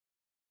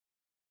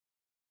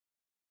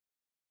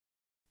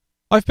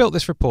I've built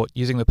this report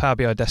using the Power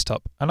BI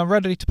desktop and I'm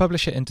ready to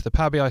publish it into the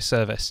Power BI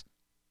service.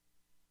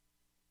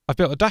 I've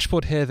built a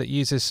dashboard here that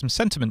uses some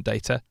sentiment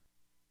data,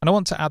 and I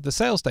want to add the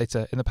sales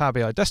data in the Power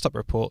BI desktop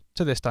report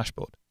to this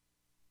dashboard.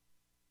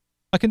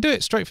 I can do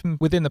it straight from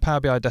within the Power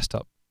BI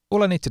desktop.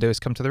 All I need to do is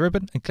come to the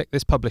ribbon and click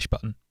this Publish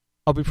button.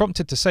 I'll be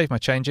prompted to save my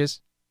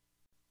changes,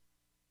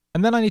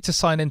 and then I need to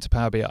sign into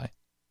Power BI.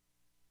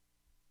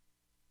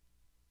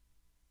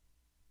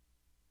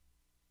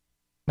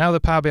 Now the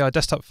Power BI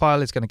desktop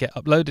file is going to get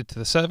uploaded to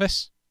the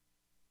service,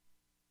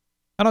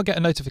 and I'll get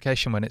a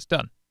notification when it's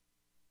done.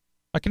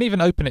 I can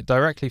even open it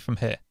directly from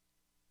here,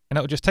 and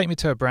it will just take me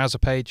to a browser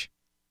page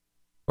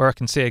where I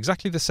can see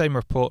exactly the same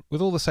report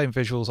with all the same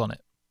visuals on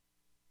it.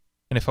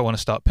 And if I want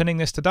to start pinning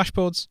this to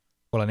dashboards,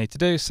 all I need to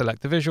do is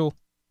select the visual,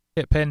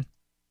 hit pin,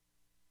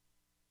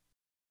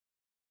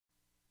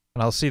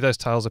 and I'll see those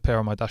tiles appear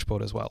on my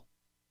dashboard as well.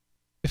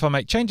 If I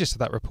make changes to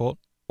that report,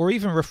 or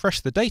even refresh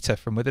the data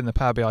from within the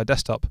Power BI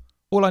desktop,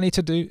 all I need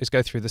to do is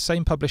go through the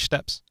same publish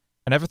steps,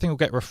 and everything will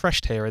get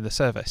refreshed here in the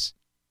service.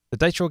 The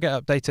data will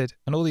get updated,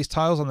 and all these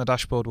tiles on the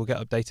dashboard will get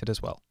updated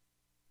as well.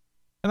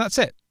 And that's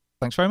it.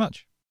 Thanks very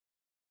much.